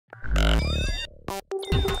I'm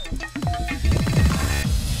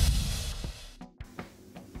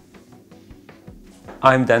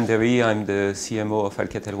Dery, I'm the CMO of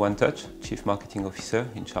Alcatel Onetouch, Chief Marketing Officer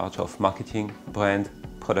in charge of marketing, brand,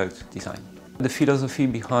 product design. The philosophy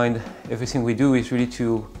behind everything we do is really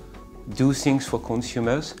to do things for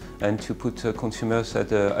consumers and to put consumers at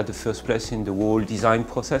the first place in the whole design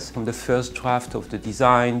process. From the first draft of the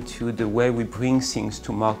design to the way we bring things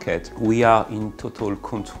to market, we are in total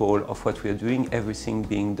control of what we are doing, everything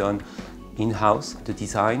being done in-house, the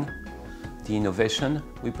design, the innovation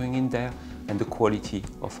we bring in there, and the quality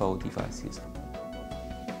of our devices.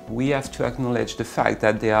 We have to acknowledge the fact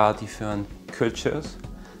that there are different cultures,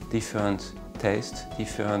 different tastes,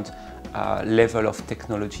 different level of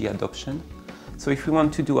technology adoption. So if we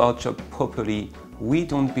want to do our job properly, we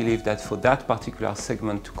don't believe that for that particular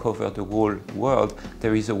segment to cover the whole world,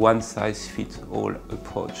 there is a one-size-fits-all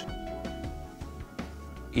approach.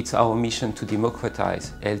 It's our mission to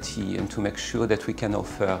democratize LTE and to make sure that we can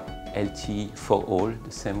offer LTE for all,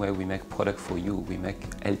 the same way we make product for you, we make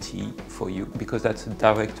LTE for you, because that's a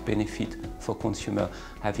direct benefit for consumer,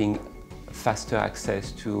 having faster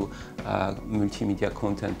access to multimedia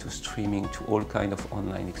content, to streaming, to all kind of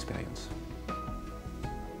online experience.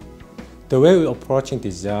 The way we're approaching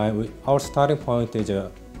design, our starting point is a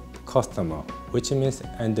customer, which means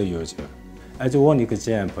end user. As one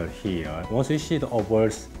example here, once you see the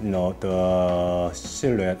overall, the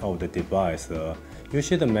silhouette of the device, you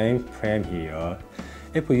see the main frame here.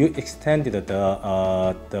 If you extended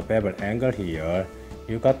the bevel angle here,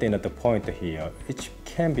 you got the point here, which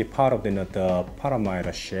can be part of the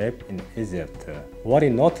pyramid shape in Egypt. What you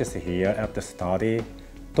notice here after study,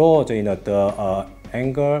 those the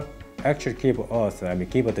angle actually give us,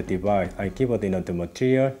 give the device, give the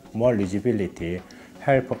material more legibility,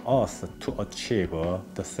 help us to achieve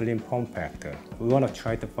the slim form factor. We want to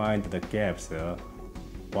try to find the gaps,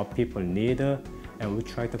 what people need, and we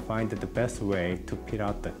try to find the best way to fill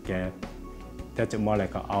out the gap. That's more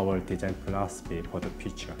like our design philosophy for the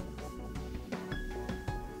future.